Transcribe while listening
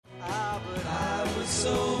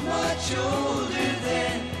so much older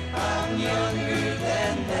then, I'm younger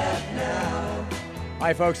than that now.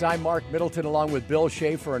 Hi, folks. I'm Marc Middleton along with Bill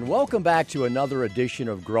Schaefer, and welcome back to another edition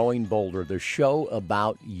of Growing Bolder, the show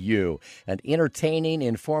about you. An entertaining,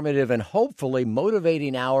 informative, and hopefully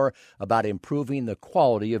motivating hour about improving the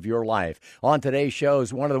quality of your life. On today's show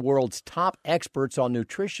is one of the world's top experts on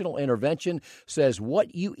nutritional intervention says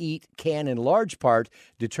what you eat can, in large part,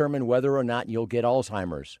 determine whether or not you'll get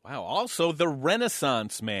Alzheimer's. Wow. Also, the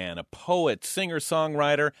Renaissance man, a poet,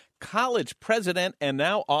 singer-songwriter, college president, and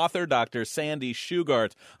now author Dr. Sandy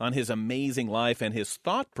Shugart on his amazing life and his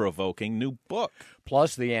thought-provoking new book.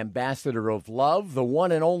 Plus, the ambassador of love, the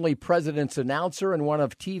one and only president's announcer, and one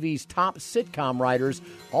of TV's top sitcom writers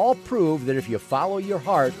all prove that if you follow your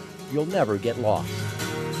heart, you'll never get lost.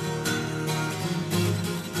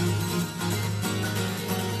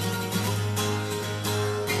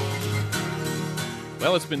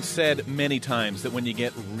 Well, it's been said many times that when you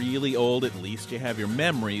get really old, at least you have your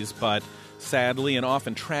memories, but sadly and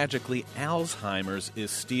often tragically, Alzheimer's is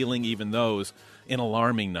stealing even those in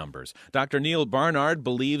alarming numbers. Dr. Neal Barnard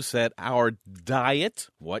believes that our diet,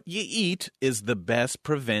 what you eat, is the best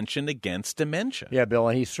prevention against dementia. Yeah, Bill,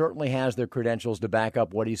 and he certainly has the credentials to back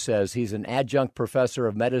up what he says. He's an adjunct professor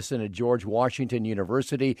of medicine at George Washington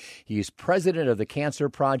University. He's president of the Cancer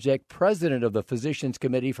Project, president of the Physicians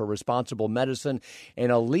Committee for Responsible Medicine,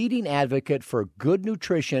 and a leading advocate for good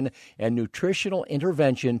nutrition and nutritional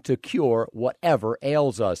intervention to cure whatever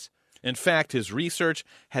ails us. In fact, his research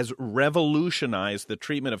has revolutionized the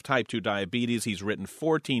treatment of type 2 diabetes. He's written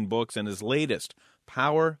 14 books, and his latest,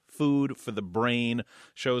 Power Food for the Brain,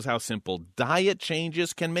 shows how simple diet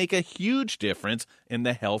changes can make a huge difference in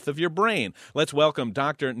the health of your brain. Let's welcome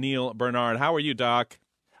Dr. Neal Barnard. How are you, Doc?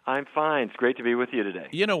 I'm fine. It's great to be with you today.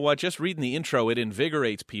 You know what? Just reading the intro, it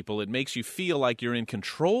invigorates people. It makes you feel like you're in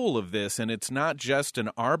control of this, and it's not just an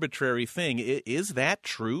arbitrary thing. Is that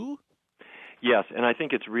true? Yes, and I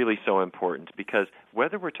think it's really so important because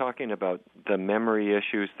whether we're talking about the memory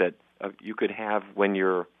issues that you could have when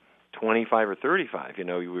you're 25 or 35,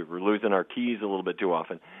 we're losing our keys a little bit too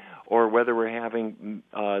often, or whether we're having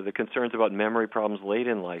the concerns about memory problems late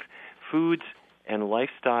in life, foods and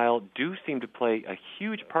lifestyle do seem to play a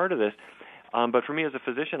huge part of this. But for me as a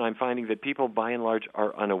physician, I'm finding that people by and large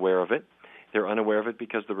are unaware of it. They're unaware of it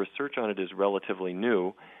because the research on it is relatively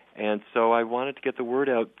new. And so I wanted to get the word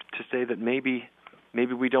out to say that maybe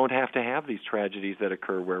we don't have to have these tragedies that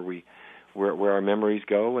occur where our memories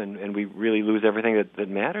go and we really lose everything that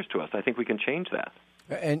matters to us. I think we can change that.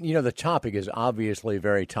 And, the topic is obviously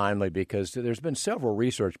very timely because there's been several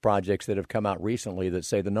research projects that have come out recently that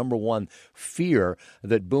say the number one fear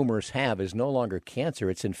that boomers have is no longer cancer.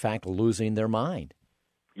 It's, in fact, losing their mind.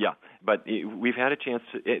 Yeah, but we've had a chance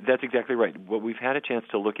to, that's exactly right. We've had a chance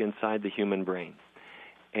to look inside the human brain.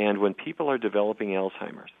 And when people are developing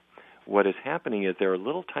Alzheimer's, what is happening is there are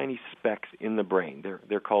little tiny specks in the brain.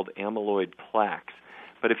 They're called amyloid plaques.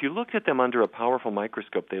 But if you looked at them under a powerful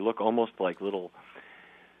microscope, they look almost like little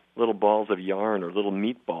balls of yarn or little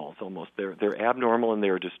meatballs almost. They're abnormal and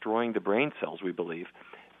they're destroying the brain cells, we believe.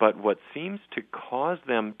 But what seems to cause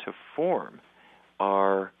them to form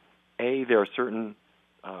are, there are certain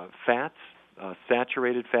fats,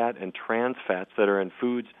 saturated fat and trans fats that are in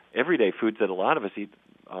foods, everyday foods that a lot of us eat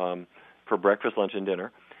for breakfast, lunch, and dinner.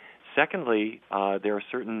 Secondly, there are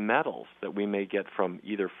certain metals that we may get from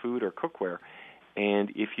either food or cookware,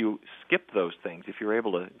 and if you skip those things, if you're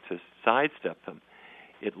able to sidestep them,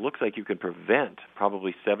 it looks like you can prevent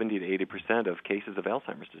probably 70 to 80% of cases of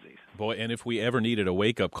Alzheimer's disease. Boy, and if we ever needed a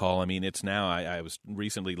wake-up call, it's now, I was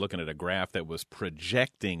recently looking at a graph that was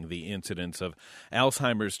projecting the incidence of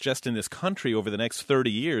Alzheimer's just in this country over the next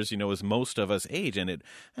 30 years, as most of us age. And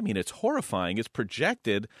it's horrifying. It's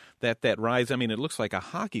projected that rise, it looks like a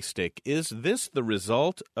hockey stick. Is this the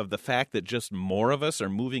result of the fact that just more of us are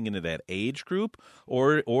moving into that age group?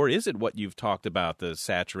 Or is it what you've talked about, the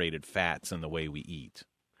saturated fats and the way we eat?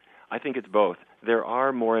 I think it's both. There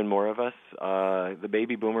are more and more of us. The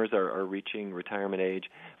baby boomers are reaching retirement age.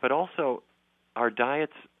 But also, our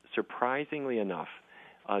diets, surprisingly enough,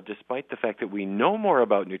 despite the fact that we know more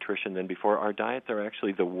about nutrition than before, our diets are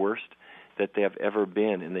actually the worst that they have ever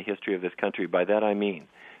been in the history of this country. By that I mean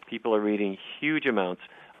people are eating huge amounts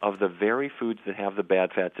of the very foods that have the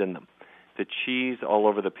bad fats in them. The cheese all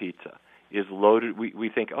over the pizza is loaded. We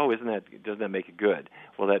think, doesn't that make it good?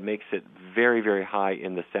 Well, that makes it very, very high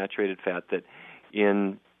in the saturated fat that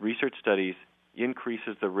in research studies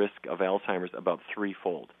increases the risk of Alzheimer's about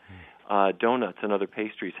threefold. Donuts and other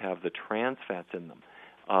pastries have the trans fats in them,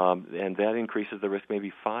 and that increases the risk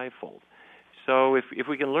maybe fivefold. So if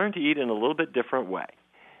we can learn to eat in a little bit different way,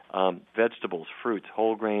 vegetables, fruits,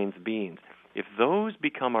 whole grains, beans. If those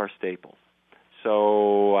become our staples,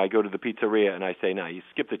 so I go to the pizzeria and I say, now you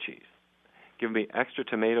skip the cheese. Give me extra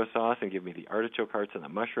tomato sauce and give me the artichoke hearts and the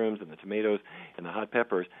mushrooms and the tomatoes and the hot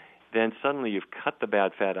peppers, then suddenly you've cut the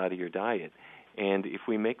bad fat out of your diet. And if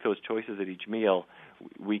we make those choices at each meal,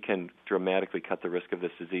 we can dramatically cut the risk of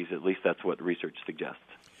this disease. At least that's what research suggests.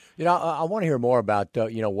 You know, I want to hear more about,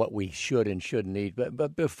 what we should and shouldn't eat.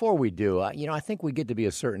 But before we do, I think we get to be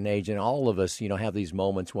a certain age, and all of us, have these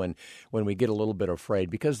moments when we get a little bit afraid,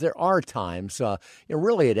 because there are times,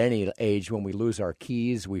 really at any age, when we lose our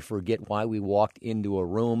keys, we forget why we walked into a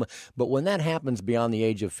room. But when that happens beyond the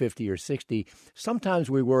age of 50 or 60, sometimes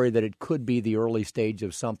we worry that it could be the early stage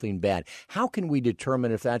of something bad. How can we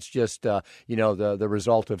determine if that's just, the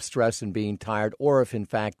result of stress and being tired, or if, in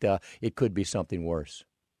fact, it could be something worse?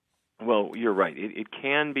 Well, you're right. It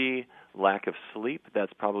can be lack of sleep.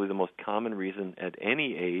 That's probably the most common reason at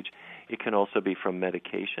any age. It can also be from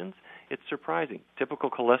medications. It's surprising. Typical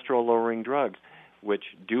cholesterol-lowering drugs, which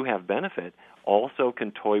do have benefit, also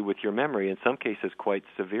can toy with your memory, in some cases quite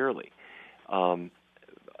severely. And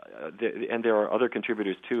there are other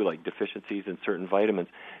contributors, too, like deficiencies in certain vitamins.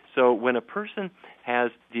 So when a person has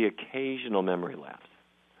the occasional memory lapse,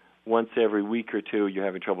 once every week or two you're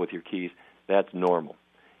having trouble with your keys, that's normal.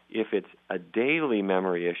 If it's a daily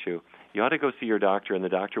memory issue, you ought to go see your doctor, and the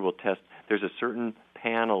doctor will test. There's a certain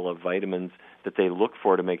panel of vitamins that they look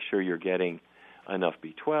for to make sure you're getting enough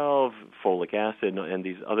B12, folic acid, and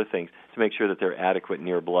these other things to make sure that they're adequate in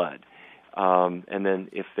your blood. And then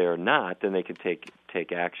if they're not, then they can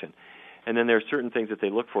take action. And then there are certain things that they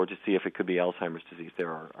look for to see if it could be Alzheimer's disease.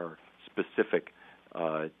 There are specific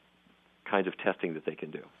kinds of testing that they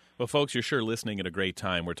can do. Well, folks, you're sure listening at a great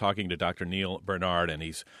time. We're talking to Dr. Neal Barnard, and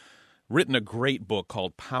he's written a great book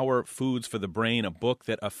called Power Foods for the Brain, a book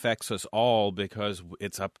that affects us all because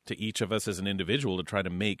it's up to each of us as an individual to try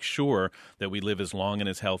to make sure that we live as long and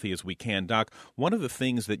as healthy as we can. Doc, one of the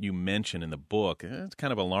things that you mention in the book, it's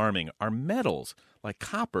kind of alarming, are metals like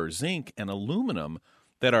copper, zinc, and aluminum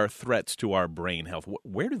that are threats to our brain health.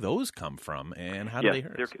 Where do those come from, and how do they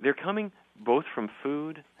hurt us? They're coming both from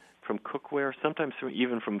food, from cookware, sometimes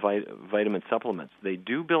even from vitamin supplements. They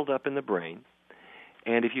do build up in the brain.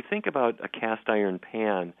 And if you think about a cast iron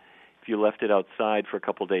pan, if you left it outside for a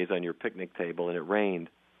couple days on your picnic table and it rained,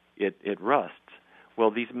 it rusts.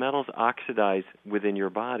 Well, these metals oxidize within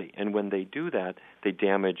your body, and when they do that, they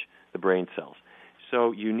damage the brain cells.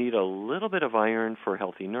 So you need a little bit of iron for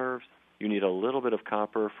healthy nerves. You need a little bit of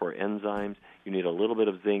copper for enzymes. You need a little bit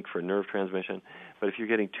of zinc for nerve transmission. But if you're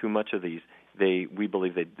getting too much of these, we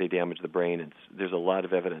believe they damage the brain, and there's a lot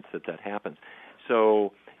of evidence that happens.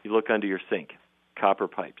 So you look under your sink, copper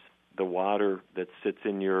pipes. The water that sits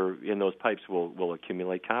in those pipes will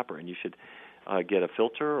accumulate copper, and you should get a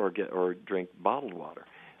filter or drink bottled water.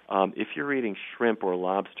 If you're eating shrimp or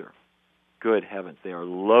lobster, good heavens, they are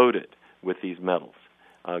loaded with these metals.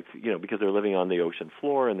 Because they're living on the ocean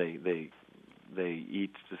floor, and they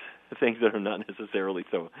eat things that are not necessarily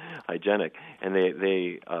so hygienic, and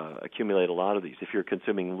they accumulate a lot of these. If you're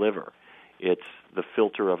consuming liver, it's the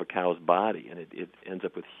filter of a cow's body, and it ends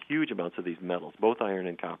up with huge amounts of these metals, both iron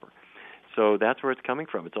and copper. So that's where it's coming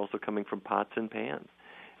from. It's also coming from pots and pans.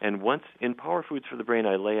 And once in Power Foods for the Brain,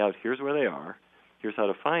 I lay out, here's where they are, here's how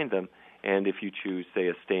to find them, and if you choose, say,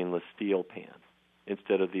 a stainless steel pan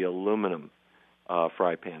instead of the aluminum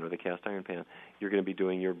fry pan or the cast iron pan, you're going to be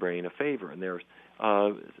doing your brain a favor. And there's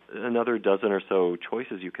another dozen or so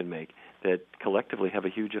choices you can make that collectively have a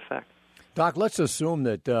huge effect. Doc, let's assume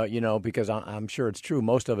that, because I'm sure it's true,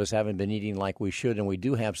 most of us haven't been eating like we should, and we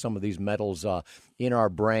do have some of these metals in our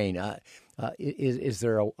brain. Is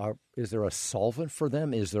there a solvent for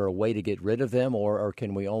them? Is there a way to get rid of them, or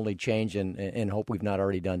can we only change and hope we've not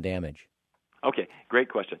already done damage? Okay, great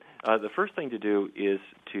question. The first thing to do is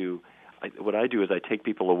what I do is I take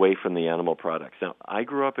people away from the animal products. Now, I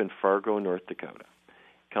grew up in Fargo, North Dakota.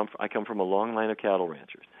 I come from a long line of cattle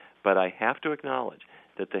ranchers, but I have to acknowledge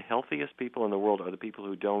that the healthiest people in the world are the people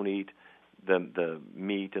who don't eat the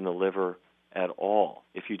meat and the liver at all.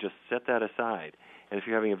 If you just set that aside, and if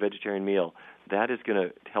you're having a vegetarian meal, that is going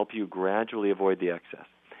to help you gradually avoid the excess.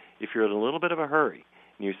 If you're in a little bit of a hurry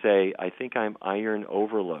and you say, I think I'm iron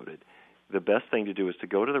overloaded, the best thing to do is to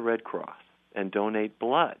go to the Red Cross and donate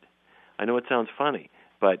blood. I know it sounds funny,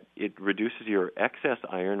 but it reduces your excess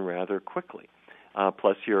iron rather quickly.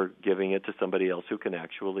 Plus, you're giving it to somebody else who can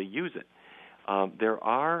actually use it. There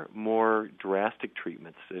are more drastic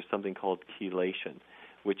treatments. There's something called chelation,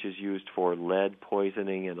 which is used for lead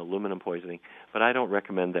poisoning and aluminum poisoning, but I don't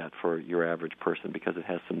recommend that for your average person because it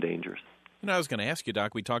has some dangers. I was going to ask you,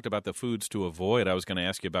 Doc, we talked about the foods to avoid. I was going to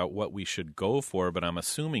ask you about what we should go for, but I'm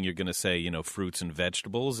assuming you're going to say, fruits and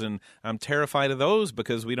vegetables, and I'm terrified of those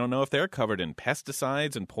because we don't know if they're covered in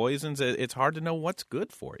pesticides and poisons. It's hard to know what's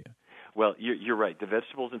good for you. Well, you're right. The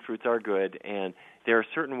vegetables and fruits are good, and there are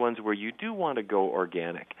certain ones where you do want to go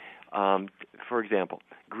organic. For example,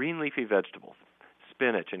 green leafy vegetables,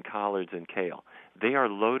 spinach and collards and kale, they are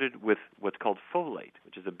loaded with what's called folate,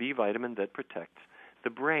 which is a B vitamin that protects the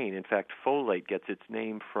brain. In fact, folate gets its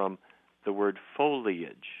name from the word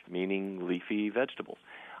foliage, meaning leafy vegetables.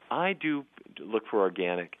 I do look for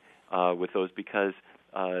organic with those because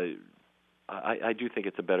I do think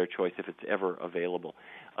it's a better choice if it's ever available.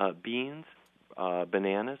 Beans,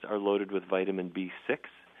 bananas are loaded with vitamin B6,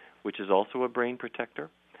 which is also a brain protector.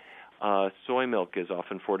 Soy milk is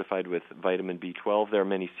often fortified with vitamin B12. There are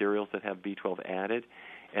many cereals that have B12 added,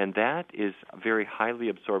 and that is a very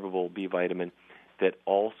highly absorbable B vitamin that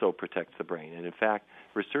also protects the brain. And in fact,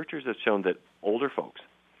 researchers have shown that older folks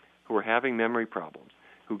who are having memory problems,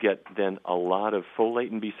 who get then a lot of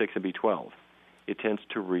folate and B6 and B12, it tends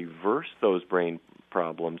to reverse those brain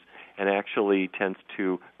problems and actually tends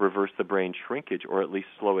to reverse the brain shrinkage or at least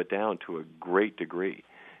slow it down to a great degree.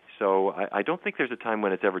 So I don't think there's a time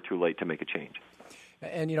when it's ever too late to make a change.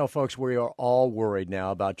 And, folks, we are all worried now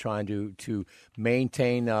about trying to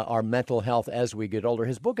maintain our mental health as we get older.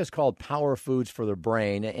 His book is called Power Foods for the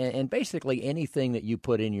Brain, and basically anything that you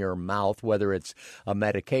put in your mouth, whether it's a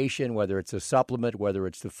medication, whether it's a supplement, whether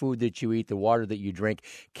it's the food that you eat, the water that you drink,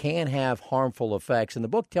 can have harmful effects. And the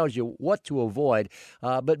book tells you what to avoid,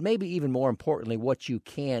 but maybe even more importantly, what you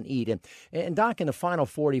can eat. And Doc, in the final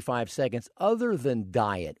 45 seconds, other than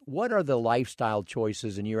diet, what are the lifestyle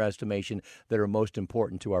choices, in your estimation, that are most important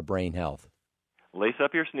to our brain health? Lace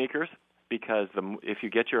up your sneakers, because if you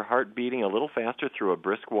get your heart beating a little faster through a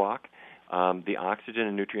brisk walk, the oxygen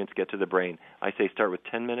and nutrients get to the brain. I say start with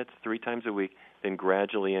 10 minutes 3 times a week, then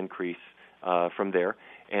gradually increase from there.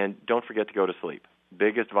 And don't forget to go to sleep.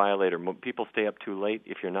 Biggest violator. People stay up too late.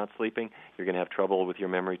 If you're not sleeping, you're going to have trouble with your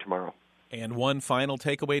memory tomorrow. And one final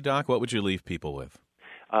takeaway, Doc, what would you leave people with?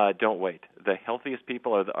 Don't wait. The healthiest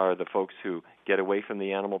people are the folks who get away from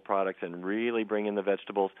the animal products and really bring in the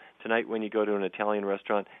vegetables. Tonight when you go to an Italian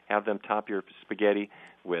restaurant, have them top your spaghetti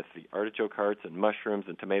with the artichoke hearts and mushrooms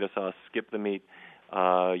and tomato sauce. Skip the meat.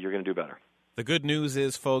 You're going to do better. The good news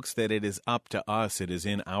is, folks, that it is up to us. It is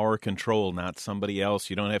in our control, not somebody else.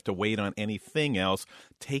 You don't have to wait on anything else.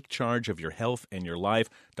 Take charge of your health and your life.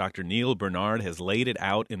 Dr. Neal Barnard has laid it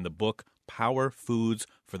out in the book, Power Foods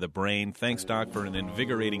for the Brain. Thanks, Doc, for an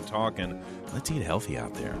invigorating talk, and let's eat healthy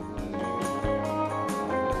out there.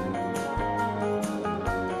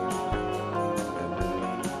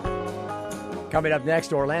 Coming up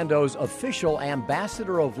next, Orlando's official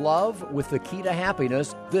ambassador of love with the key to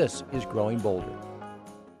happiness. This is Growing Bolder.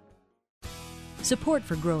 Support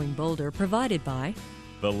for Growing Bolder provided by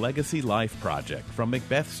The Legacy Life Project from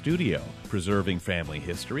Macbeth Studio, preserving family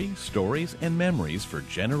history, stories, and memories for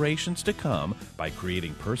generations to come by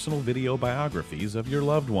creating personal video biographies of your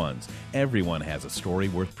loved ones. Everyone has a story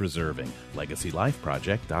worth preserving.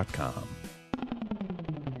 LegacyLifeProject.com.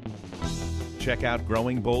 Check out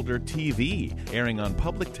Growing Bolder TV, airing on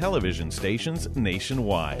public television stations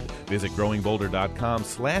nationwide. Visit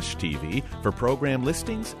growingbolder.com/TV for program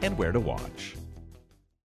listings and where to watch.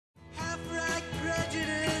 Half-right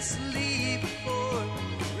prejudice, leave before,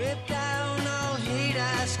 rip down all hate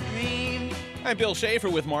I scream. I'm Bill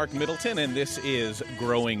Schaefer with Marc Middleton, and this is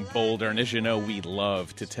Growing Bolder. And as you know, we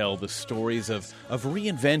love to tell the stories of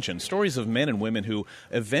reinvention, stories of men and women who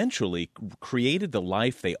eventually created the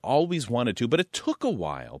life they always wanted to, but it took a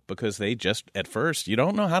while because they just, at first, you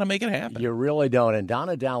don't know how to make it happen. You really don't. And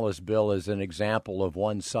Donna Dallas, Bill, is an example of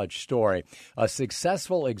one such story. A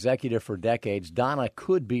successful executive for decades, Donna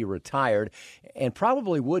could be retired and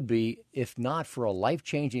probably would be if not for a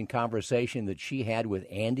life-changing conversation that she had with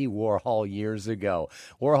Andy Warhol years ago.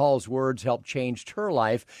 Warhol's words helped change her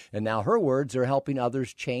life, and now her words are helping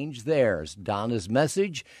others change theirs. Donna's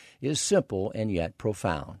message is simple and yet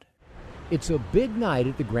profound. It's a big night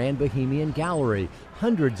at the Grand Bohemian Gallery.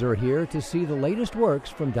 Hundreds are here to see the latest works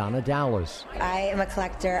from Donna Dallas. I am a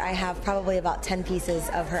collector. I have probably about 10 pieces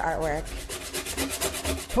of her artwork.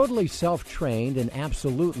 Totally self-trained and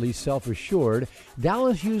absolutely self-assured,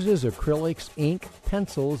 Dallas uses acrylics, ink,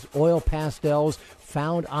 pencils, oil pastels,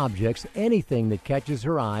 found objects, anything that catches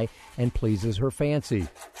her eye and pleases her fancy.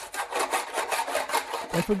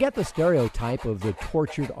 And forget the stereotype of the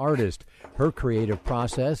tortured artist. Her creative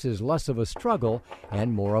process is less of a struggle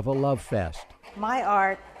and more of a love fest. My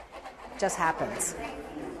art just happens.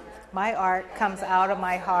 My art comes out of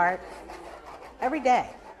my heart every day.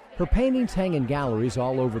 Her paintings hang in galleries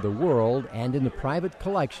all over the world and in the private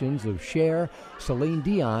collections of Cher, Celine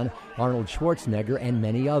Dion, Arnold Schwarzenegger, and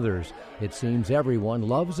many others. It seems everyone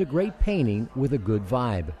loves a great painting with a good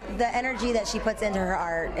vibe. The energy that she puts into her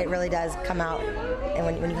art, it really does come out and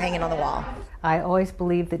when you hang it on the wall. I always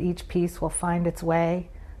believe that each piece will find its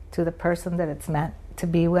way to the person that it's meant to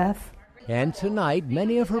be with. And tonight,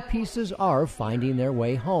 many of her pieces are finding their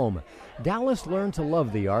way home. Dallas learned to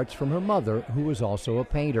love the arts from her mother, who was also a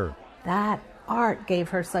painter. That art gave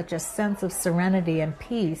her such a sense of serenity and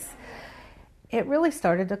peace. It really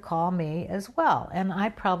started to call me as well. And I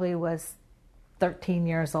probably was 13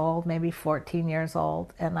 years old, maybe 14 years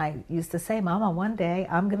old. And I used to say, Mama, one day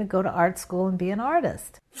I'm going to go to art school and be an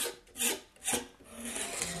artist.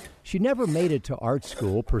 She never made it to art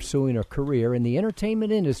school, pursuing a career in the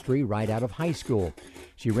entertainment industry right out of high school.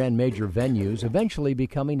 She ran major venues, eventually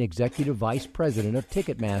becoming executive vice president of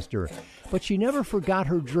Ticketmaster. But she never forgot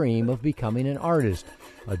her dream of becoming an artist,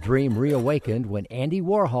 a dream reawakened when Andy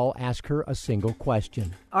Warhol asked her a single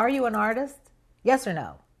question. Are you an artist? Yes or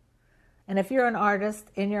no? And if you're an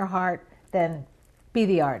artist in your heart, then be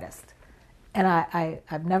the artist. And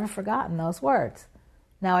I've never forgotten those words.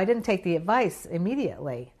 Now, I didn't take the advice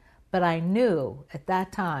immediately, but I knew at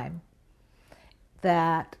that time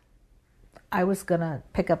that I was going to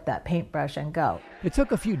pick up that paintbrush and go. It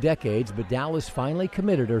took a few decades, but Dallas finally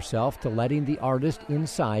committed herself to letting the artist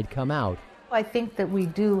inside come out. I think that we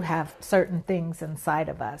do have certain things inside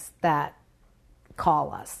of us that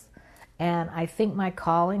call us. And I think my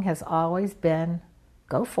calling has always been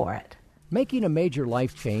go for it. Making a major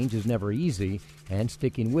life change is never easy, and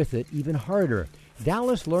sticking with it even harder.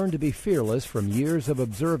 Dallas learned to be fearless from years of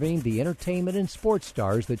observing the entertainment and sports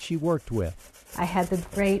stars that she worked with. I had the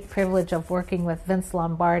great privilege of working with Vince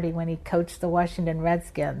Lombardi when he coached the Washington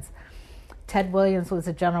Redskins. Ted Williams was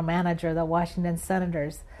the general manager of the Washington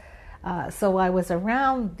Senators. So I was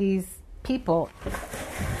around these people.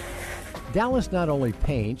 Dallas not only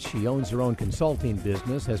paints, she owns her own consulting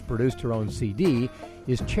business, has produced her own CD,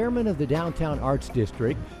 is chairman of the Downtown Arts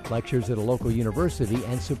District, lectures at a local university,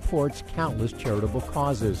 and supports countless charitable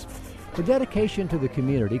causes. Her dedication to the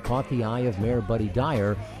community caught the eye of Mayor Buddy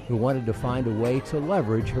Dyer, who wanted to find a way to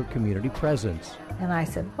leverage her community presence. And I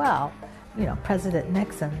said, well, President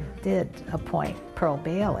Nixon did appoint Pearl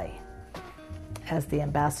Bailey as the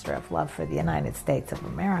ambassador of love for the United States of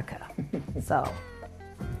America. So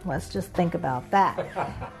let's just think about that.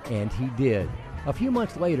 And he did. A few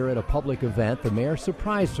months later, at a public event, the mayor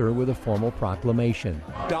surprised her with a formal proclamation.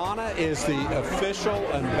 Donna is the official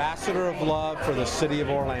ambassador of love for the city of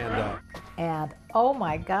Orlando. And oh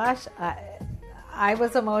my gosh, I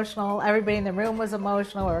was emotional. Everybody in the room was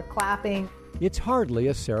emotional. We were clapping. It's hardly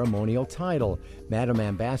a ceremonial title. Madam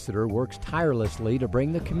Ambassador works tirelessly to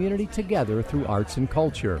bring the community together through arts and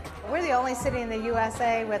culture. We're the only city in the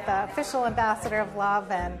USA with an official ambassador of love,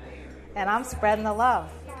 and I'm spreading the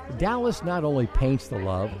love. Dallas not only paints the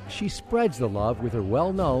love, she spreads the love with her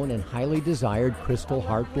well-known and highly desired crystal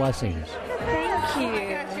heart blessings.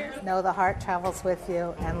 Thank you. Know the heart travels with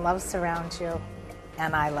you, and love surrounds you,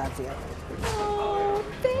 and I love you. Oh,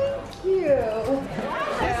 thank you.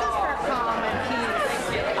 This is for calm and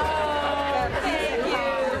peace. Oh, thank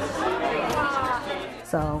you.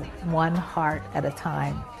 So one heart at a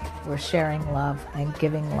time, we're sharing love and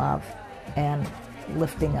giving love and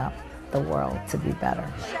lifting up the world to be better.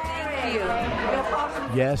 Thank you.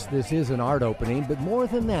 Yes, this is an art opening, but more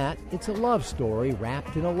than that, it's a love story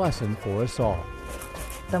wrapped in a lesson for us all.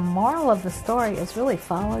 The moral of the story is really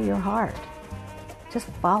follow your heart. Just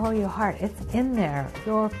follow your heart. It's in there.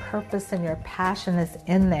 Your purpose and your passion is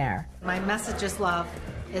in there. My message is love.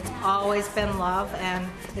 It's always been love, and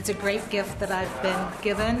it's a great gift that I've been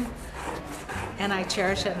given, and I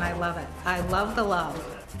cherish it and I love it. I love the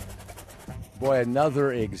love. Boy,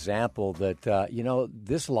 another example that,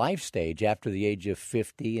 this life stage after the age of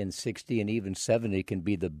 50 and 60 and even 70 can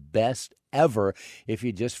be the best ever if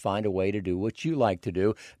you just find a way to do what you like to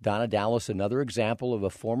do. Donna Dallas, another example of a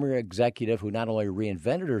former executive who not only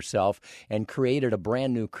reinvented herself and created a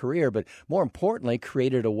brand new career, but more importantly,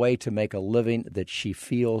 created a way to make a living that she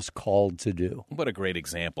feels called to do. What a great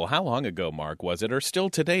example. How long ago, Mark, was it? Or still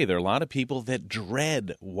today, there are a lot of people that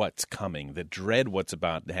dread what's coming, that dread what's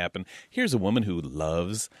about to happen. Here's a woman who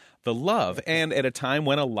loves the love. And at a time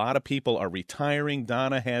when a lot of people are retiring,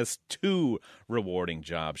 Donna has two rewarding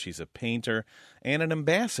jobs. She's a painter painter, and an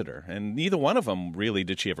ambassador. And neither one of them really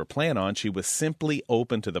did she ever plan on. She was simply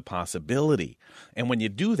open to the possibility. And when you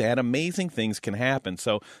do that, amazing things can happen.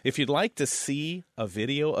 So if you'd like to see a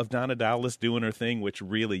video of Donna Dallas doing her thing, which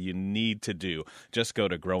really you need to do, just go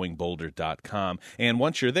to growingbolder.com. And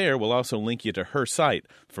once you're there, we'll also link you to her site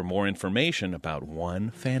for more information about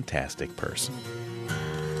one fantastic person.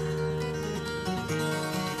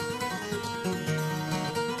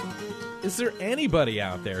 Is there anybody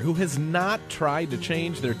out there who has not tried to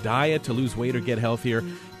change their diet to lose weight or get healthier?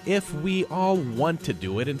 If we all want to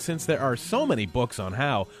do it, and since there are so many books on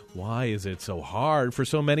how, why is it so hard for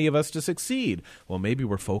so many of us to succeed? Well, maybe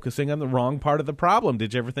we're focusing on the wrong part of the problem.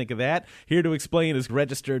 Did you ever think of that? Here to explain is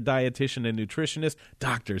registered dietitian and nutritionist,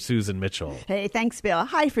 Dr. Susan Mitchell. Hey, thanks, Bill.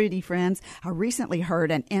 Hi, foodie friends. I recently heard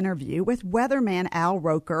an interview with weatherman Al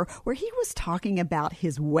Roker where he was talking about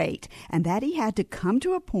his weight and that he had to come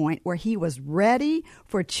to a point where he was ready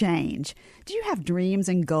for change. Do you have dreams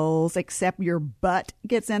and goals except your butt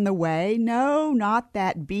gets in the way? No, not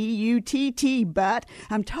that B-U-T-T butt.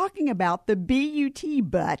 I'm talking about the B-U-T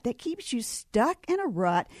butt that keeps you stuck in a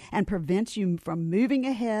rut and prevents you from moving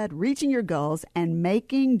ahead, reaching your goals, and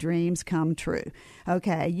making dreams come true.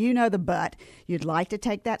 Okay, you know the butt. You'd like to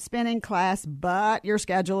take that spinning class, but your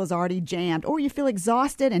schedule is already jammed, or you feel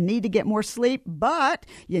exhausted and need to get more sleep, but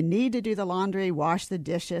you need to do the laundry, wash the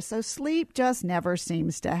dishes, so sleep just never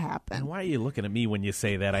seems to happen. And why are you looking at me when you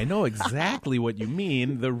say that? I know exactly what you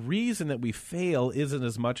mean. The reason that we fail isn't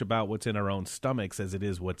as much about what's in our own stomachs as it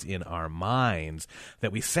is what's in our minds,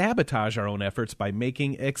 that we sabotage our own efforts by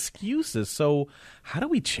making excuses. So how do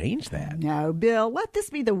we change that? No, Bill, let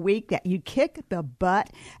this be the week that you kick the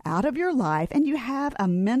butt out of your life and you have a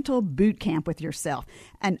mental boot camp with yourself,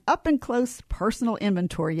 an up-and-close personal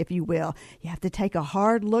inventory, if you will. You have to take a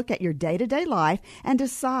hard look at your day-to-day life and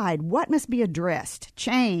decide what must be addressed,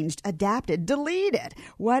 changed, adapted, deleted,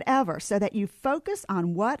 whatever, so that you focus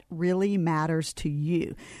on what really matters to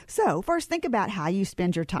you. So first, think about how you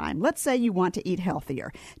spend your time. Let's say you want to eat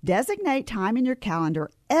healthier. Designate time in your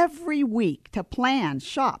calendar every week to plan,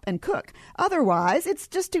 shop, and cook. Otherwise, it's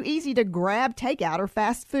just too easy to grab takeout or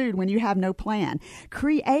fast food when you have no plan.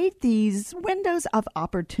 Create these windows of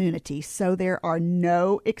opportunity so there are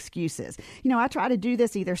no excuses. You know, I try to do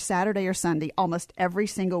this either Saturday or Sunday almost every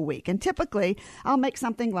single week. And typically, I'll make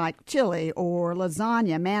something like chili or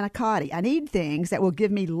lasagna, manicotti. I need things that will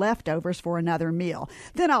give me leftovers for another meal.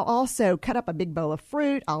 Then I'll also cut up a big bowl of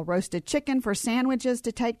fruit. I'll roast a chicken for sandwiches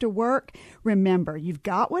to take to work. Remember, you've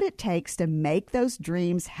got what it takes to make those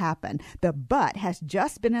dreams happen. The butt has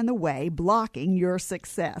just been in the way, blocking your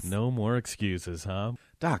success. No more excuses, huh?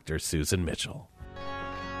 Dr. Susan Mitchell.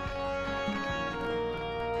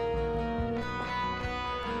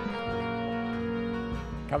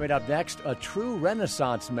 Coming up next, a true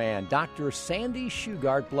Renaissance man. Dr. Sandy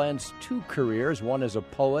Shugart blends two careers, one as a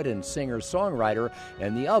poet and singer-songwriter,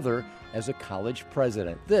 and the other as a college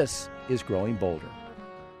president. This is Growing Bolder.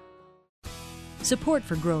 Support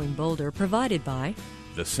for Growing Bolder provided by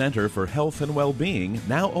The Center for Health and Well-Being,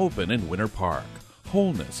 now open in Winter Park.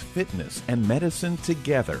 Wholeness, fitness, and medicine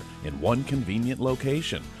together in one convenient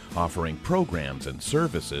location, offering programs and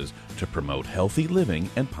services to promote healthy living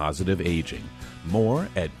and positive aging. More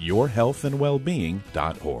at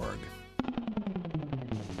yourhealthandwellbeing.org.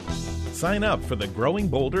 Sign up for the Growing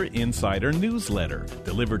Bolder Insider newsletter,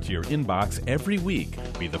 delivered to your inbox every week.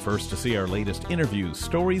 Be the first to see our latest interviews,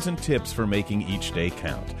 stories, and tips for making each day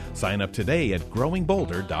count. Sign up today at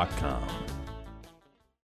growingbolder.com.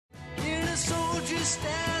 In a soldier's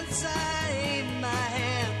stance, I aim my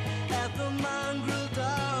hand at the mongrel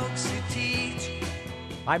dogs who teach.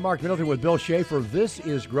 I'm Marc Middleton with Bill Schaefer. This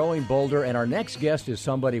is Growing Bolder, and our next guest is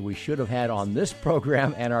somebody we should have had on this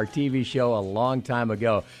program and our TV show a long time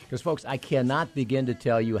ago. Because, folks, I cannot begin to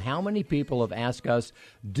tell you how many people have asked us,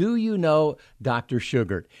 do you know Dr.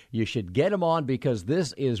 Shugart? You should get him on because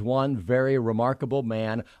this is one very remarkable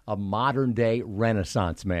man, a modern-day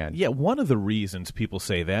Renaissance man. Yeah, one of the reasons people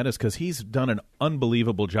say that is because he's done an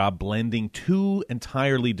unbelievable job blending two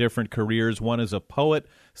entirely different careers, one as a poet,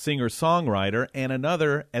 singer-songwriter, and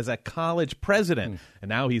another as a college president. And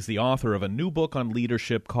now he's the author of a new book on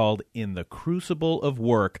leadership called In the Crucible of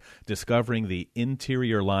Work, Discovering the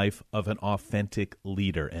Interior Life of an Authentic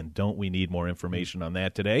Leader. And don't we need more information on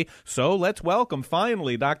that today? So let's welcome,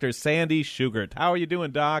 finally, Dr. Sandy Shugart. How are you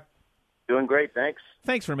doing, Doc? Doing great, thanks.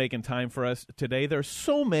 Thanks for making time for us today. There's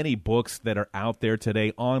so many books that are out there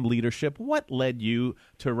today on leadership. What led you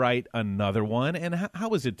to write another one, and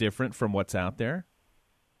how is it different from what's out there?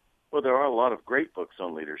 Well, there are a lot of great books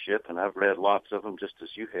on leadership, and I've read lots of them just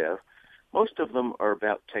as you have. Most of them are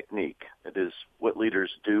about technique. That is, what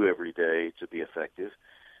leaders do every day to be effective.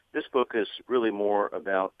 This book is really more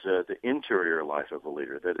about the interior life of a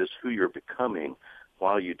leader. That is, who you're becoming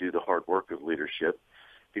while you do the hard work of leadership.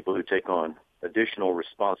 People who take on additional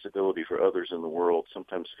responsibility for others in the world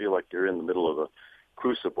sometimes feel like they're in the middle of a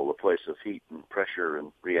crucible, a place of heat and pressure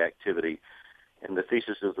and reactivity. And the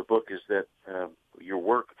thesis of the book is that your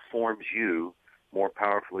work forms you more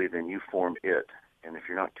powerfully than you form it. And if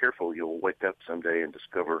you're not careful, you'll wake up someday and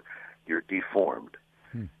discover you're deformed.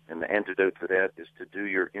 And the antidote to that is to do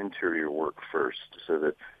your interior work first, so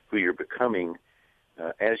that who you're becoming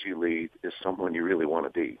as you lead is someone you really want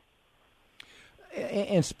to be.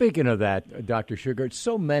 And speaking of that, Dr. Shugart,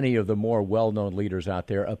 so many of the more well-known leaders out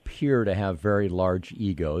there appear to have very large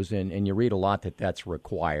egos, and you read a lot that that's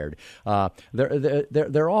required.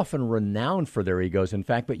 They're often renowned for their egos, in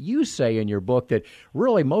fact, but you say in your book that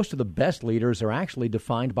really most of the best leaders are actually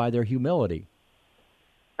defined by their humility.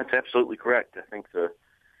 That's absolutely correct. I think the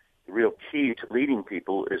real key to leading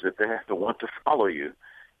people is that they have to want to follow you.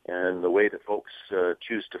 And the way that folks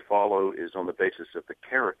choose to follow is on the basis of the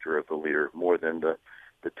character of the leader more than the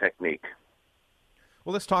technique.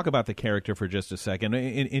 Well, let's talk about the character for just a second.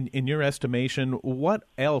 In your estimation, what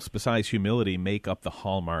else besides humility make up the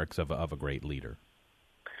hallmarks of a great leader?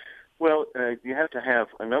 Well, you have to have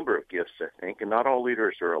a number of gifts, I think, and not all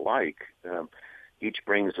leaders are alike. Each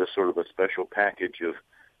brings a sort of a special package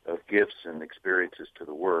of gifts and experiences to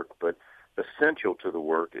the work, but essential to the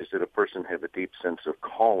work is that a person have a deep sense of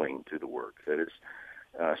calling to the work. That is,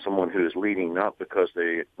 someone who is leading not because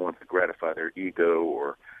they want to gratify their ego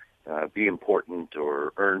or be important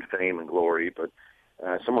or earn fame and glory, but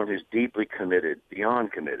someone who's deeply committed,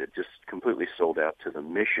 beyond committed, just completely sold out to the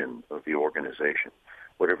mission of the organization,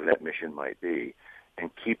 whatever that mission might be, and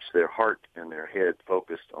keeps their heart and their head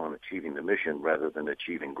focused on achieving the mission rather than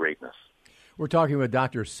achieving greatness. We're talking with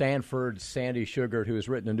Dr. Sandy Shugart, who has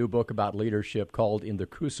written a new book about leadership called In the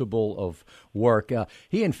Crucible of Work.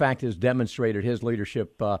 He, in fact, has demonstrated his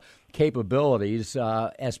leadership capabilities.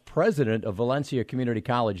 As president of Valencia Community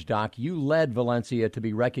College, Doc, you led Valencia to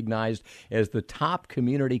be recognized as the top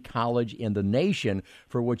community college in the nation,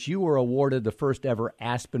 for which you were awarded the first ever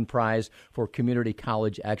Aspen Prize for Community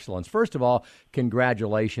College Excellence. First of all,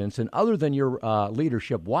 congratulations. And other than your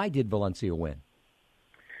leadership, why did Valencia win?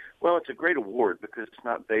 Well, it's a great award because it's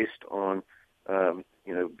not based on,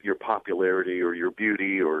 your popularity or your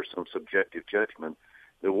beauty or some subjective judgment.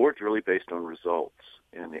 The award's really based on results.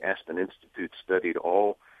 And the Aspen Institute studied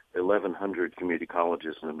all 1,100 community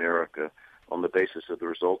colleges in America on the basis of the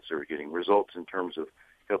results they were getting. Results in terms of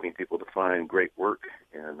helping people to find great work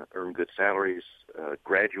and earn good salaries,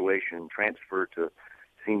 graduation, transfer to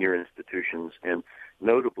senior institutions, and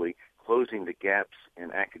notably closing the gaps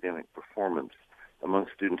in academic performance among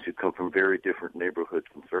students who come from very different neighborhoods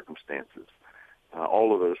and circumstances.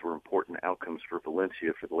 All of those were important outcomes for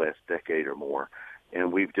Valencia for the last decade or more,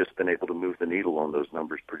 and we've just been able to move the needle on those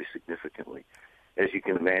numbers pretty significantly. As you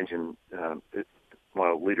can imagine,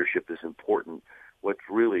 while leadership is important, what's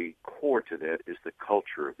really core to that is the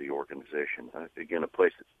culture of the organization. Again, a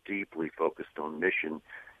place that's deeply focused on mission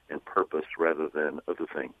and purpose rather than other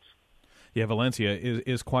things. Yeah, Valencia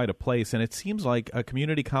is quite a place, and it seems like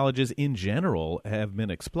community colleges in general have been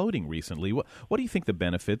exploding recently. What do you think the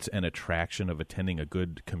benefits and attraction of attending a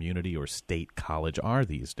good community or state college are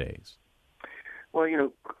these days? Well,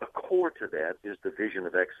 a core to that is the vision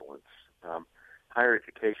of excellence. Higher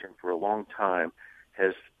education for a long time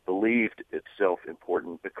has believed itself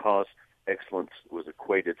important because excellence was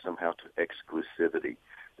equated somehow to exclusivity.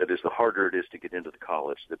 That is, the harder it is to get into the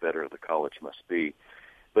college, the better the college must be.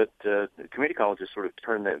 But community colleges sort of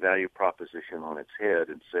turn that value proposition on its head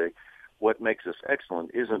and say, what makes us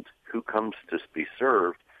excellent isn't who comes to be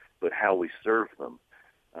served, but how we serve them.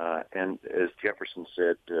 And as Jefferson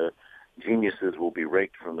said, geniuses will be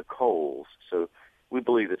raked from the coals. So we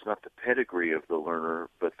believe it's not the pedigree of the learner,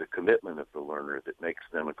 but the commitment of the learner that makes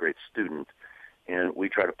them a great student. And we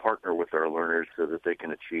try to partner with our learners so that they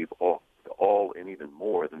can achieve all and even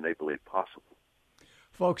more than they believe possible.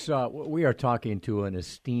 Folks, we are talking to an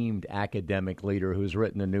esteemed academic leader who's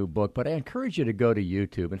written a new book, but I encourage you to go to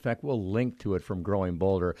YouTube. In fact, we'll link to it from Growing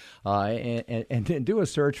Bolder and do a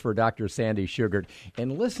search for Dr. Sandy Shugart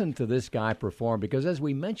and listen to this guy perform, because as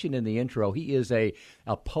we mentioned in the intro, he is a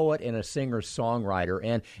poet and a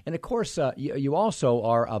singer-songwriter. And of course, you also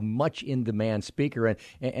are a much in-demand speaker.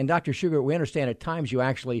 And Dr. Shugart, we understand at times you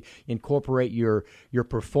actually incorporate your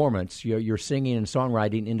performance, your singing and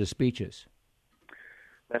songwriting into speeches.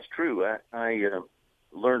 That's true. I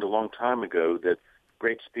learned a long time ago that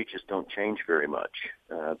great speeches don't change very much.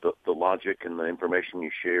 The logic and the information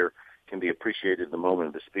you share can be appreciated in the moment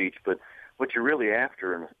of the speech, but what you're really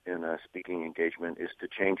after in a speaking engagement is to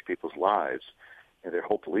change people's lives and their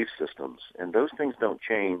whole belief systems. And those things don't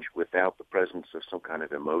change without the presence of some kind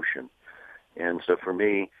of emotion. And so for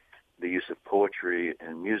me, the use of poetry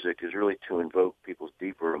and music is really to invoke people's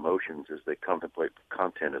deeper emotions as they contemplate the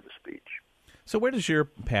content of the speech. So where does your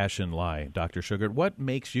passion lie, Dr. Shugart? What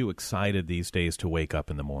makes you excited these days to wake up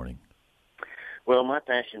in the morning? Well, my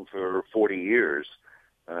passion for 40 years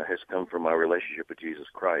has come from my relationship with Jesus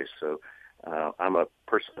Christ. So I'm a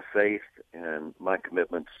person of faith, and my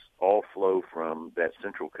commitments all flow from that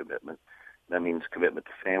central commitment. That means commitment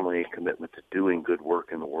to family, commitment to doing good work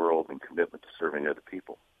in the world, and commitment to serving other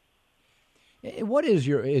people. What is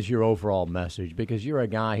your overall message? Because you're a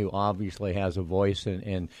guy who obviously has a voice,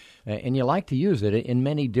 and you like to use it in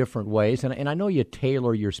many different ways. And I know you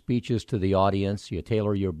tailor your speeches to the audience, you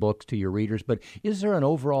tailor your books to your readers. But is there an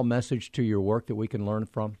overall message to your work that we can learn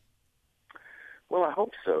from? Well, I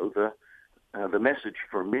hope so. The message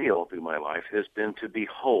for me all through my life has been to be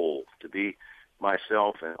whole, to be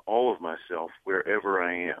myself and all of myself wherever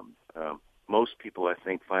I am. Most people, I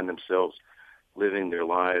think, find themselves living their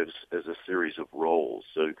lives as a series of roles.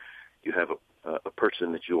 So you have a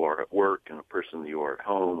person that you are at work, and a person that you are at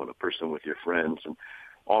home, and a person with your friends, and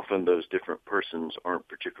often those different persons aren't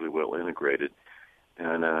particularly well integrated.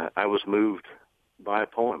 And I was moved by a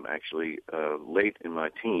poem, actually, late in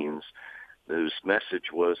my teens, whose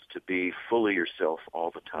message was to be fully yourself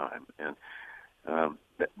all the time. And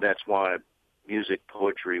that's why music,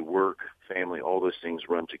 poetry, work, family, all those things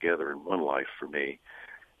run together in one life for me.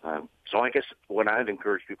 So I guess what I'd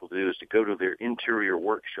encourage people to do is to go to their interior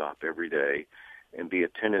workshop every day and be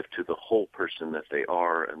attentive to the whole person that they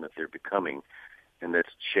are and that they're becoming, and that's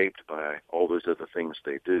shaped by all those other things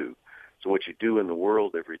they do. So what you do in the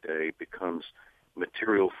world every day becomes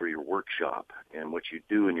material for your workshop, and what you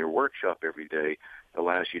do in your workshop every day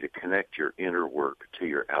allows you to connect your inner work to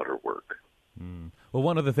your outer work. Well,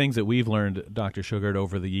 one of the things that we've learned, Dr. Shugart,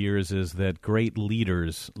 over the years is that great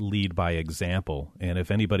leaders lead by example. And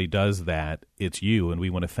if anybody does that, it's you. And we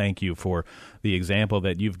want to thank you for the example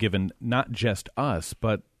that you've given not just us,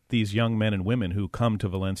 but these young men and women who come to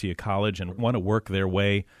Valencia College and want to work their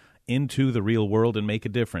way into the real world and make a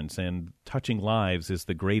difference. And touching lives is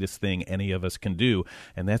the greatest thing any of us can do.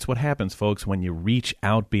 And that's what happens, folks, when you reach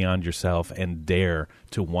out beyond yourself and dare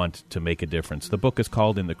to want to make a difference. The book is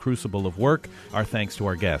called In the Crucible of Work. Our thanks to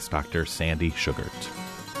our guest, Dr. Sandy Shugart.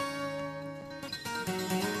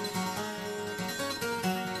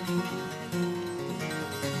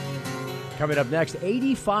 Coming up next,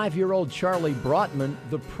 85-year-old Charlie Brotman,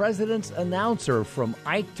 the president's announcer. From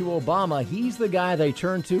Ike to Obama, he's the guy they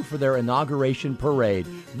turn to for their inauguration parade.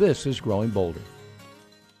 This is Growing Bolder.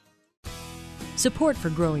 Support for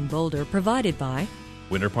Growing Bolder provided by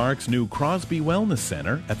Winter Park's new Crosby Wellness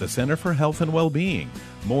Center at the Center for Health and Well-Being.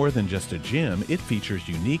 More than just a gym, it features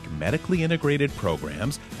unique medically integrated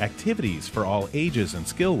programs, activities for all ages and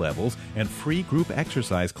skill levels, and free group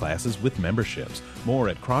exercise classes with memberships. More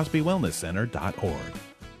at crosbywellnesscenter.org.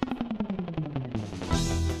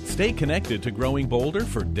 Stay connected to Growing Bolder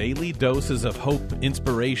for daily doses of hope,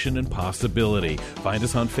 inspiration, and possibility. Find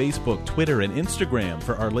us on Facebook, Twitter, and Instagram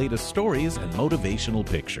for our latest stories and motivational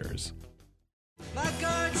pictures. My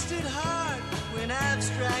guard stood hard when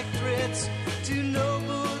abstract threats, too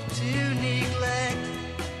noble to neglect,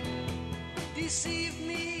 deceived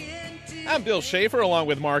me into... I'm Bill Schaefer along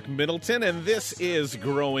with Marc Middleton, and this is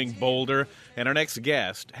Growing Bolder. And our next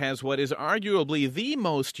guest has what is arguably the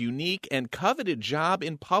most unique and coveted job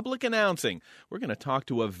in public announcing. We're going to talk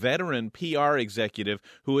to a veteran PR executive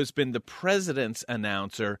who has been the president's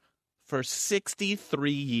announcer for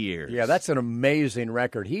 63 years. Yeah, that's an amazing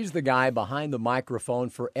record. He's the guy behind the microphone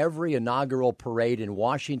for every inaugural parade in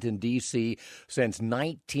Washington, D.C. since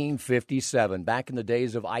 1957, back in the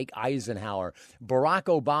days of Ike Eisenhower.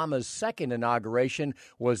 Barack Obama's second inauguration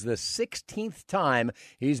was the 16th time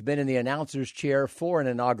he's been in the announcer's chair for an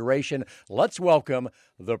inauguration. Let's welcome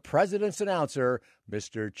the president's announcer,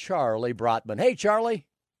 Mr. Charlie Brotman. Hey, Charlie.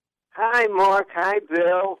 Hi, Mark. Hi,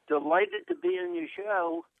 Bill. Delighted to be on your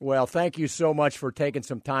show. Well, thank you so much for taking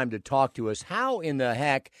some time to talk to us. How in the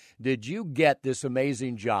heck did you get this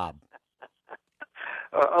amazing job?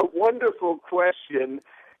 A wonderful question.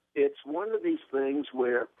 It's one of these things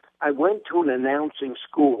where I went to an announcing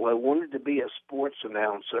school. I wanted to be a sports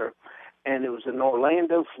announcer, and it was in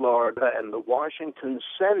Orlando, Florida, and the Washington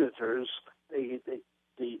Senators,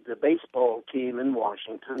 the baseball team in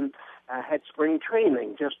Washington, had spring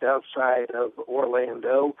training just outside of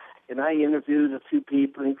Orlando, and I interviewed a few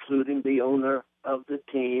people, including the owner of the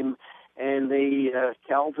team, And the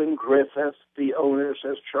Calvin Griffith, the owner,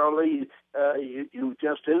 says, Charlie, you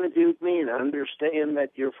just interviewed me, and I understand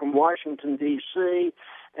that you're from Washington, D.C.,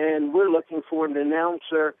 and we're looking for an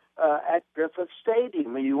announcer at Griffith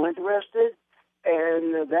Stadium. Are you interested?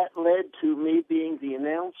 And that led to me being the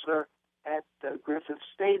announcer at Griffith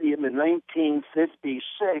Stadium in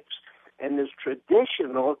 1956. And it's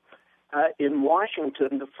traditional in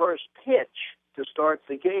Washington, the first pitch to start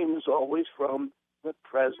the game is always from the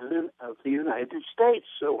President of the United States.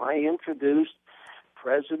 So I introduced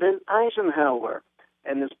President Eisenhower.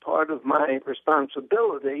 And as part of my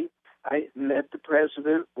responsibility, I met the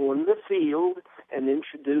President on the field and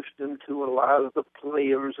introduced him to a lot of the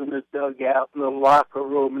players in the dugout and the locker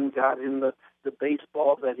room and got in the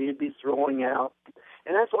baseball that he'd be throwing out.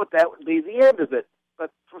 And I thought that would be the end of it.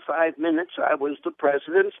 But for 5 minutes, I was the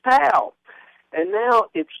President's pal. And now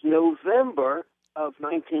it's November of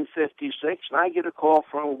 1956, and I get a call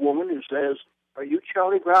from a woman who says, are you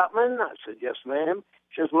Charlie Brotman? I said, yes, ma'am.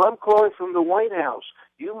 She says, well, I'm calling from the White House.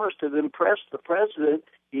 You must have impressed the President.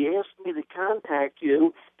 He asked me to contact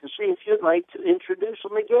you to see if you'd like to introduce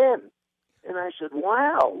him again. And I said,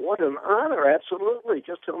 wow, what an honor, absolutely.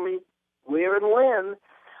 Just tell me where and when.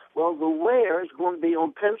 Well, the where is going to be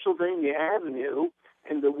on Pennsylvania Avenue,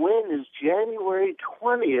 and the when is January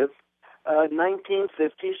 20th,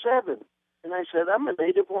 1957. And I said, I'm a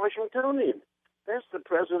native Washingtonian. That's the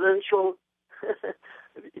presidential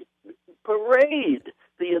parade,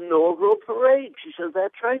 the inaugural parade. She said,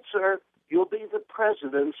 that's right, sir. You'll be the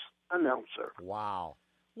president's announcer. Wow.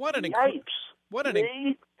 What an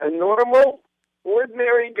Me, a normal,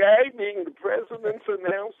 ordinary guy being the president's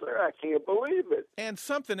announcer. I can't believe it. And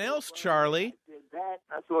something else, Charlie. I did that.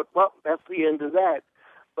 I thought, well, that's the end of that.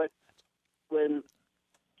 But when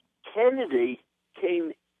Kennedy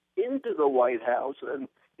came into the White House, and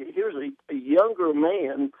here's a younger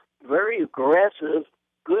man, very aggressive,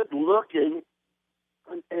 good-looking,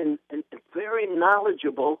 and very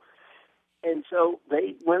knowledgeable. And so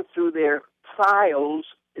they went through their files.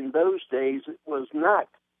 In those days, it was not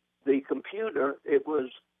the computer. It was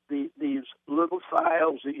these little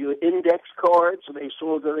files, your index cards, and they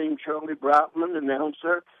saw the name Charlie Brotman,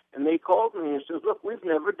 announcer, and they called me and said, look, we've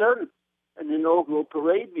never done an inaugural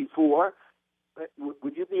parade before.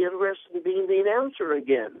 Would you be interested in being the announcer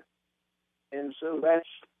again? And so that's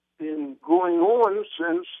been going on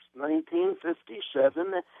since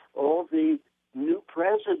 1957. All the new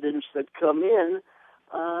presidents that come in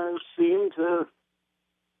seem to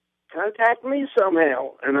contact me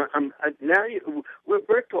somehow. And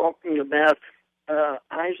we're talking about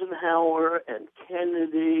Eisenhower and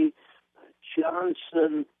Kennedy,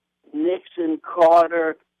 Johnson, Nixon,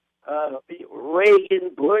 Carter,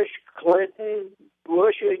 Reagan, Bush, Clinton,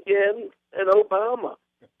 Bush again, and Obama.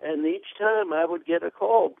 And each time I would get a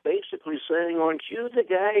call basically saying, aren't you the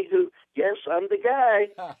guy who, yes, I'm the guy.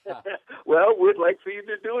 Well, we'd like for you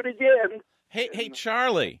to do it again. Hey,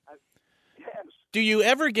 Charlie. Yes. Do you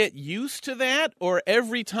ever get used to that? Or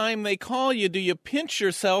every time they call you, do you pinch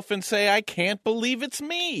yourself and say, I can't believe it's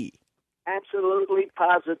me? Absolutely,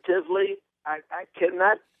 positively. I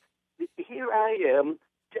cannot. Here I am,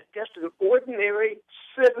 just an ordinary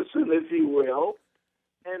citizen, if you will,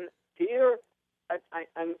 and here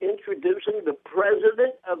I'm introducing the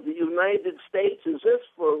President of the United States. Is this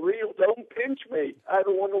for real? Don't pinch me. I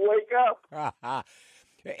don't want to wake up.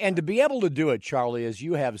 And to be able to do it, Charlie, as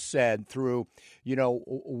you have said, through,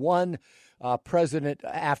 one president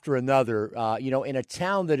after another, in a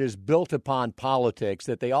town that is built upon politics,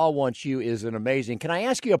 that they all want you, is an amazing. Can I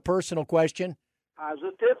ask you a personal question?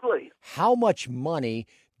 Positively. How much money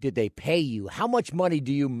did they pay you? How much money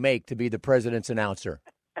do you make to be the president's announcer?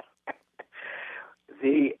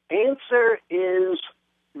 The answer is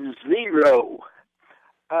zero.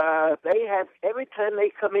 They have, every time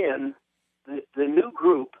they come in, the new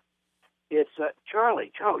group, it's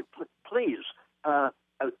Charlie, please.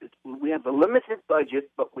 We have a limited budget,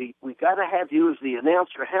 but we got to have you as the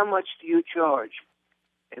announcer. How much do you charge?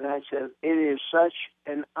 And I said, it is such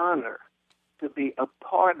an honor to be a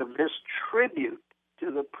part of this tribute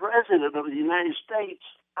to the President of the United States.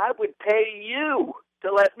 I would pay you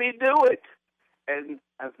to let me do it. And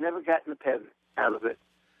I've never gotten a pen out of it.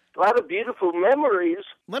 A lot of beautiful memories.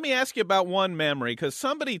 Let me ask you about one memory, because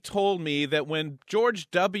somebody told me that when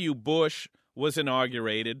George W. Bush was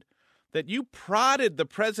inaugurated, that you prodded the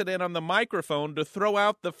president on the microphone to throw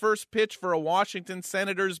out the first pitch for a Washington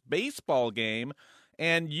Senators baseball game,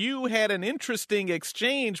 and you had an interesting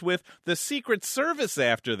exchange with the Secret Service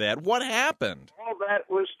after that. What happened? All that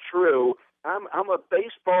was true. I'm a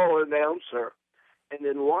baseball announcer, and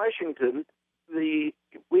in Washington, we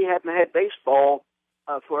hadn't had baseball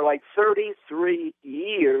for like 33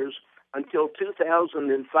 years until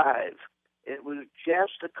 2005. It was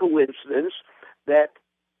just a coincidence that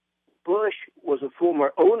Bush was a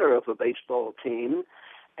former owner of a baseball team,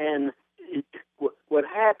 and what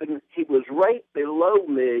happened, he was right below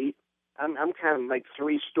me. I'm kind of like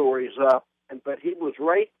 3 stories up, but he was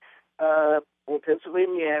right on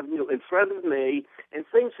Pennsylvania Avenue in front of me, and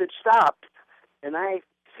things had stopped. And I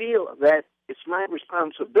feel that it's my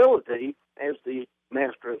responsibility as the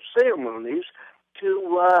master of ceremonies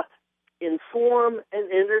to inform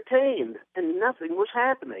and entertain, and nothing was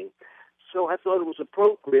happening. So I thought it was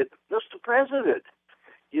appropriate. Mr. President,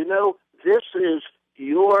 you know, this is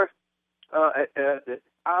your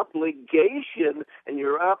obligation and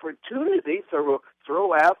your opportunity to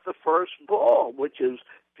throw out the first ball, which is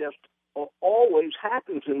just always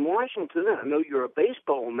happens in Washington. I know you're a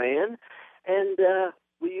baseball man, and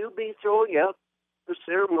will you be throwing out the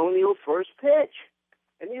ceremonial first pitch?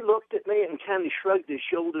 And he looked at me and kind of shrugged his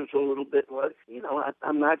shoulders a little bit, like, you know,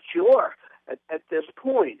 I'm not sure at this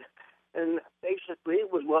point. And basically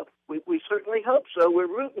it was, well, we certainly hope so. We're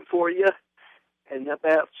rooting for you. And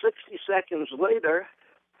about 60 seconds later,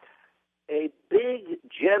 a big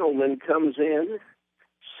gentleman comes in,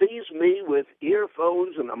 sees me with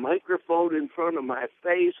earphones and a microphone in front of my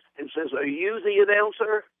face, and says, "Are you the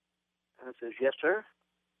announcer?" I says, "Yes, sir."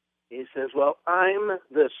 He says, "Well, I'm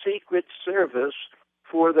the Secret Service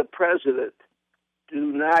for the president.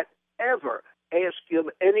 Do not ever ask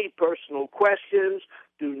him any personal questions.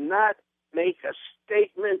 Do not make a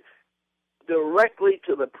statement directly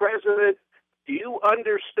to the president. Do you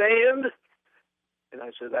understand?" And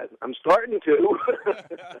I said, "I'm starting to."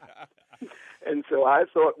 And so I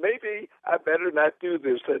thought, maybe I better not do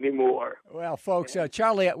this anymore. Well, folks,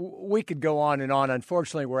 Charlie, we could go on and on.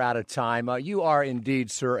 Unfortunately, we're out of time. You are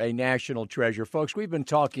indeed, sir, a national treasure. Folks, we've been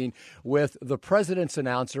talking with the president's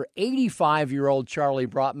announcer, 85-year-old Charlie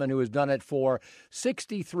Brotman, who has done it for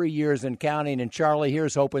 63 years and counting. And, Charlie,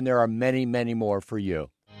 here's hoping there are many, many more for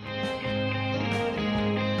you.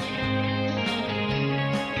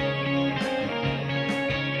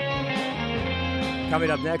 Coming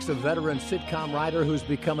up next, a veteran sitcom writer who's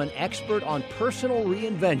become an expert on personal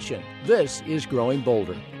reinvention. This is Growing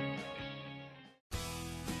Bolder.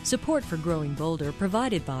 Support for Growing Bolder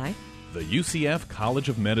provided by the UCF College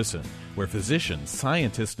of Medicine, where physicians,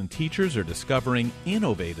 scientists, and teachers are discovering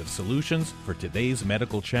innovative solutions for today's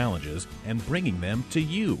medical challenges and bringing them to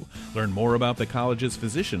you. Learn more about the college's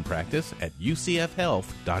physician practice at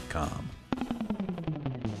ucfhealth.com.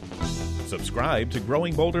 Subscribe to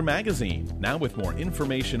Growing Bolder magazine, now with more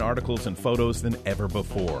information, articles, and photos than ever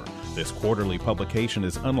before. This quarterly publication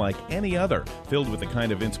is unlike any other, filled with the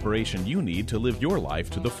kind of inspiration you need to live your life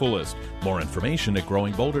to the fullest. More information at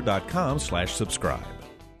growingbolder.com/subscribe.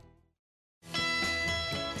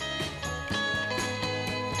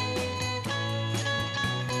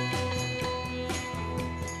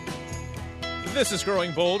 This is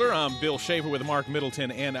Growing Bolder. I'm Bill Schaefer with Marc Middleton,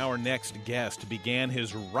 and our next guest began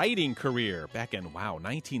his writing career back in,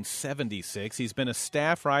 1976. He's been a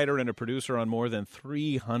staff writer and a producer on more than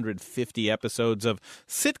 350 episodes of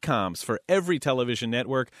sitcoms for every television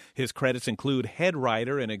network. His credits include head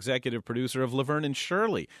writer and executive producer of Laverne and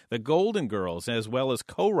Shirley, The Golden Girls, as well as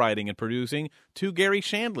co-writing and producing 2 Gary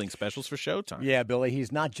Shandling specials for Showtime. Yeah, Billy,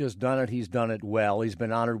 he's not just done it, he's done it well. He's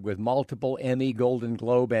been honored with multiple Emmy, Golden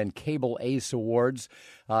Globe, and Cable Ace Awards.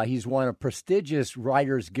 He's won a prestigious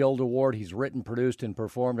Writers Guild Award. He's written, produced, and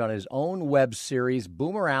performed on his own web series,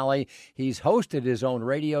 Boomer Alley. He's hosted his own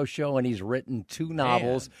radio show, and he's written 2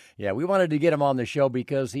 novels. Man. Yeah, we wanted to get him on the show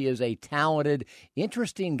because he is a talented,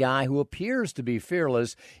 interesting guy who appears to be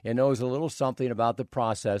fearless and knows a little something about the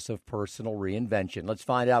process of personal reinvention. Let's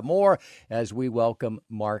find out more as we welcome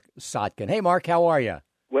Marc Sotkin. Hey, Marc, how are you?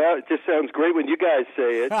 Well, it just sounds great when you guys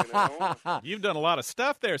say it. You know? You've done a lot of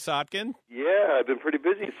stuff there, Sotkin. Yeah, I've been pretty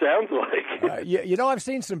busy, it sounds like. You know, I've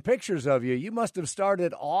seen some pictures of you. You must have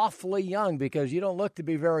started awfully young because you don't look to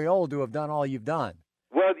be very old to have done all you've done.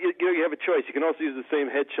 Well, you have a choice. You can also use the same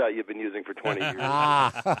headshot you've been using for 20 years. You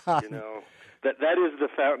know. That is the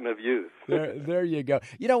fountain of youth. There you go.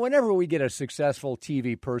 You know, whenever we get a successful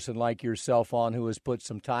TV person like yourself on who has put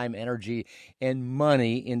some time, energy, and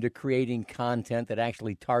money into creating content that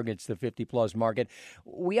actually targets the 50-plus market,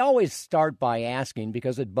 we always start by asking,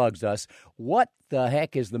 because it bugs us, what the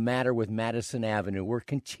heck is the matter with Madison Avenue? We're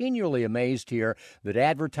continually amazed here that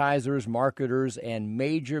advertisers, marketers, and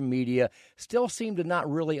major media still seem to not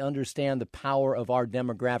really understand the power of our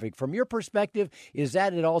demographic. From your perspective, is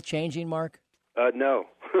that at all changing, Marc? No.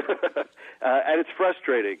 And it's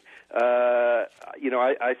frustrating. I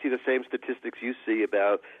see the same statistics you see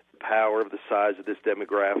about power of the size of this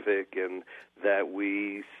demographic, and that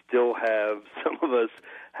we still have, some of us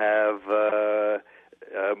have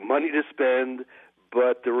money to spend.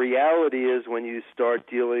 But the reality is, when you start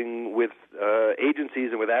dealing with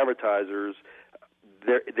agencies and with advertisers,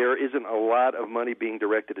 there isn't a lot of money being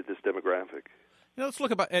directed at this demographic. Let's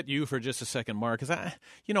look at you for just a second, Marc, because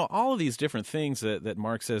all of these different things that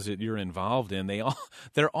Marc says that you're involved in,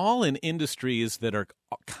 they're all in industries that are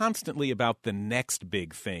constantly about the next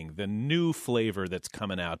big thing, the new flavor that's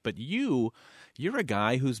coming out. But you're a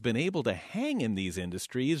guy who's been able to hang in these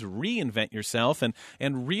industries, reinvent yourself,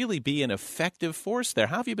 and really be an effective force there.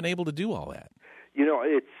 How have you been able to do all that?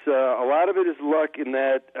 It's a lot of it is luck in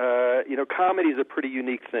that comedy is a pretty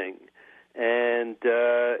unique thing. And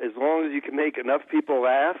as long as you can make enough people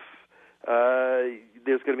laugh,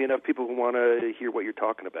 there's going to be enough people who want to hear what you're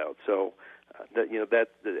talking about. So,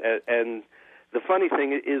 and the funny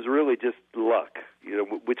thing is really just luck.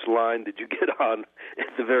 Which line did you get on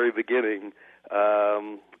at the very beginning?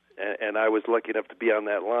 And I was lucky enough to be on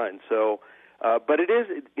that line. So, but it is,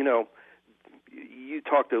 you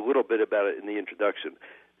talked a little bit about it in the introduction.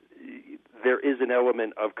 There is an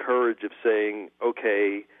element of courage of saying,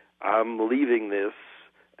 okay, I'm leaving this,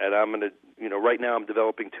 and I'm going to, right now I'm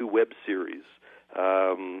developing 2 web series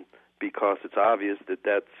because it's obvious that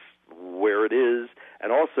that's where it is.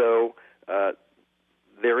 And also,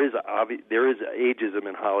 there is ageism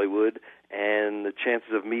in Hollywood, and the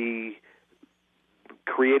chances of me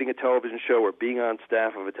creating a television show or being on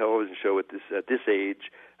staff of a television show at this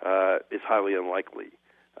age is highly unlikely,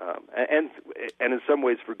 and in some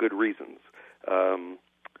ways for good reasons.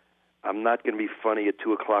 I'm not going to be funny at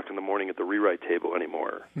 2:00 in the morning at the rewrite table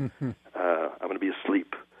anymore. I'm going to be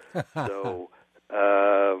asleep. So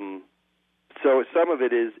some of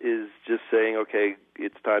it is just saying, okay,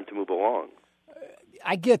 it's time to move along.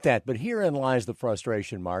 I get that, but herein lies the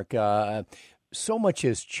frustration, Marc. So much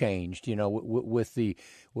has changed, with the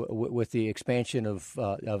expansion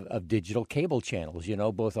of digital cable channels,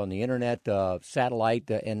 both on the internet, satellite,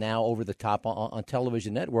 and now over the top on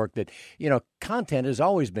television network. That content has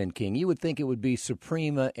always been king. You would think it would be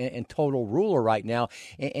supreme and total ruler right now.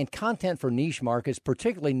 And content for niche markets,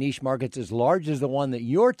 particularly niche markets as large as the one that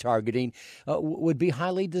you're targeting, would be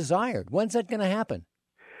highly desired. When's that going to happen?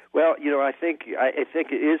 Well, I think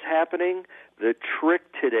it is happening. The trick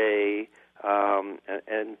today.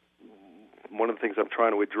 And one of the things I'm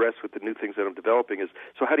trying to address with the new things that I'm developing is,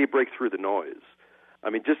 so how do you break through the noise? I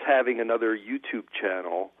mean, just having another YouTube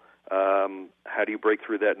channel, how do you break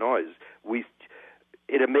through that noise?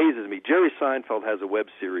 It amazes me. Jerry Seinfeld has a web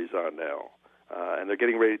series on now, and they're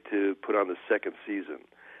getting ready to put on the 2nd season.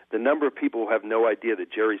 The number of people who have no idea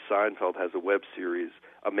that Jerry Seinfeld has a web series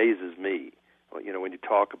amazes me. When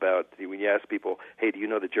you ask people, hey, do you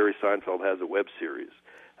know that Jerry Seinfeld has a web series?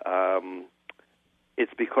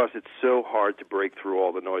 It's because it's so hard to break through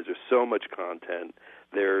all the noise. There's so much content.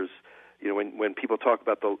 There's, when people talk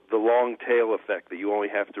about the long tail effect, that you only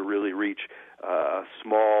have to really reach a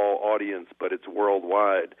small audience, but it's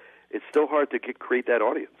worldwide, it's still hard to create that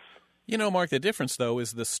audience. Marc, the difference, though,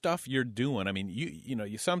 is the stuff you're doing. I mean,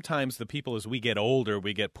 you sometimes the people, as we get older,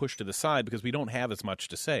 we get pushed to the side because we don't have as much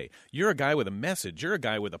to say. You're a guy with a message. You're a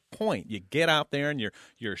guy with a point. You get out there and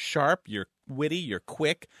you're sharp, you're witty, you're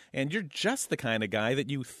quick, and you're just the kind of guy that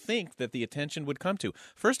you think that the attention would come to.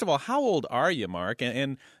 First of all, how old are you, Marc?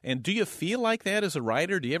 And do you feel like that as a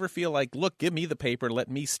writer? Do you ever feel like, look, give me the paper, let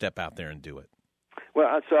me step out there and do it?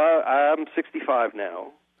 Well, so I'm 65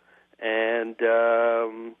 now, and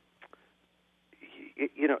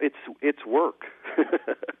it's work.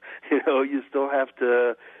 You still have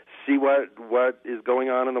to see what is going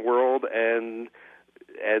on in the world and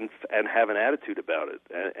have an attitude about it,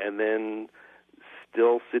 and then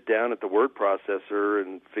still sit down at the word processor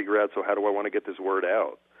and figure out, so how do I want to get this word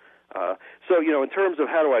out? In terms of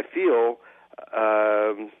how do I feel,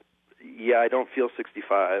 I don't feel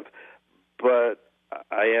 65, but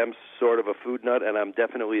I am sort of a food nut, and I'm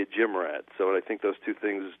definitely a gym rat. So I think those two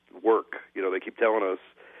things work. They keep telling us.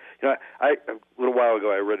 A little while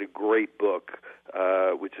ago, I read a great book,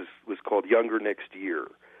 which was called Younger Next Year,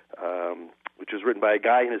 which was written by a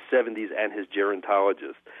guy in his 70s and his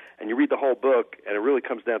gerontologist. And you read the whole book, and it really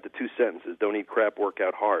comes down to 2 sentences: don't eat crap, work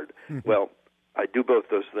out hard. Well, I do both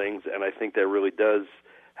those things, and I think that really does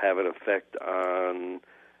have an effect on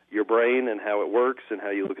your brain and how it works and how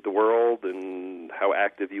you look at the world and how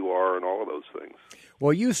active you are and all of those things.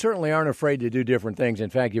 Well, you certainly aren't afraid to do different things. In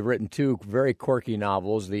fact, you've written 2 very quirky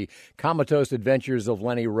novels, The Comatose Adventures of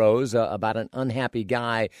Lenny Rose, about an unhappy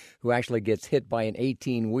guy who actually gets hit by an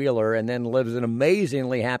 18-wheeler and then lives an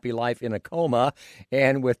amazingly happy life in a coma,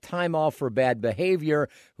 and With Time Off for Bad Behavior,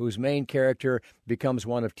 whose main character becomes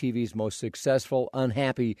one of TV's most successful,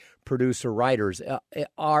 unhappy producer-writers.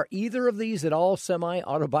 Are either of these at all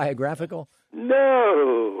semi-autobiographical?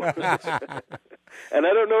 No. And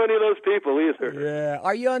I don't know any of those people either. Yeah.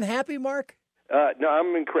 Are you unhappy, Mark? No,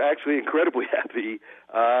 I'm actually incredibly happy.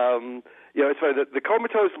 It's funny. The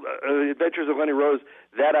Comatose Adventures of Lenny Rose,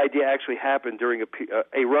 that idea actually happened during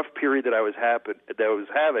a rough period that I was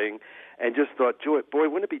having, and just thought, boy,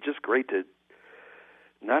 wouldn't it be just great to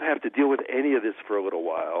not have to deal with any of this for a little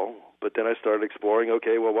while? But then I started exploring,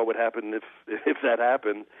 okay, well, what would happen if that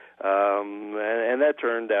happened? And that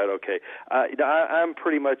turned out okay. I'm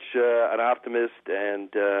pretty much an optimist and,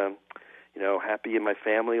 happy in my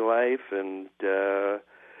family life. And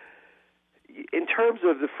in terms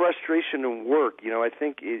of the frustration in work, I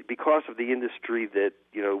think because of the industry that,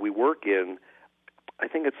 we work in, I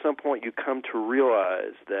think at some point you come to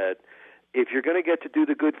realize that if you're going to get to do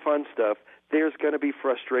the good, fun stuff, there's going to be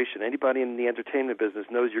frustration. Anybody in the entertainment business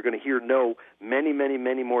knows you're going to hear no many, many,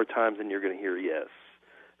 many more times than you're going to hear yes.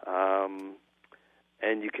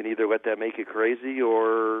 And you can either let that make you crazy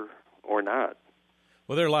or not.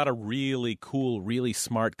 Well, there are a lot of really cool, really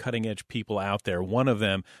smart, cutting-edge people out there. One of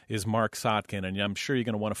them is Marc Sotkin, and I'm sure you're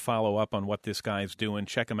going to want to follow up on what this guy's doing,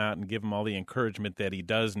 check him out, and give him all the encouragement that he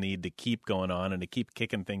does need to keep going on and to keep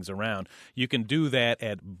kicking things around. You can do that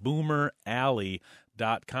at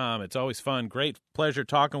boomeralley.com. It's always fun. Great pleasure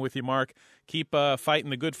talking with you, Mark. Keep fighting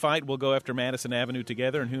the good fight. We'll go after Madison Avenue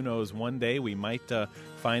together, and who knows, one day we might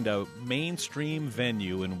find a mainstream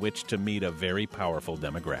venue in which to meet a very powerful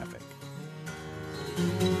demographic.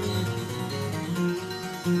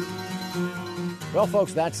 Well,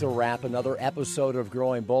 folks, that's a wrap. Another episode of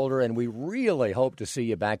Growing Bolder, and we really hope to see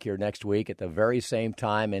you back here next week at the very same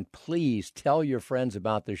time. And please tell your friends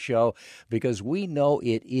about the show, because we know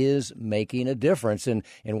it is making a difference. And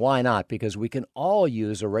why not? Because we can all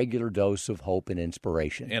use a regular dose of hope and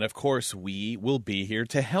inspiration. And, of course, we will be here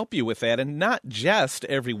to help you with that. And not just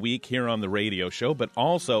every week here on the radio show, but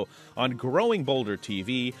also on Growing Bolder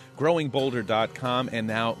TV, growingbolder.com, and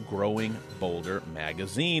now Growing Bolder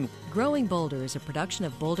Magazine. Growing Bolder is a production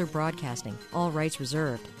of Bolder Broadcasting, all rights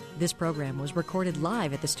reserved. This program was recorded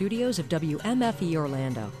live at the studios of WMFE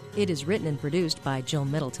Orlando. It is written and produced by Jill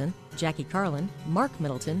Middleton, Jackie Carlin, Marc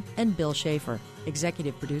Middleton, and Bill Schaefer.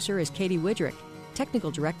 Executive producer is Katie Widrick. Technical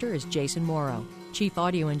director is Jason Morrow. Chief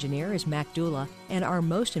audio engineer is Mac Dula. And our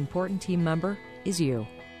most important team member is you.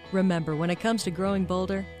 Remember, when it comes to Growing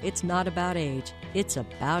Bolder, it's not about age, it's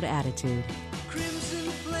about attitude. Crimson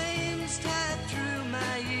flames tied through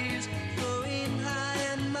my ears, flowing high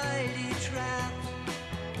and mighty traps.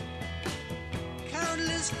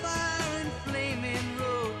 Countless fire and flaming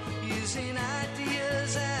road, using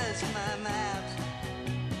ideas as my maps.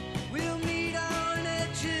 We'll meet on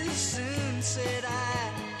edges soon, said I.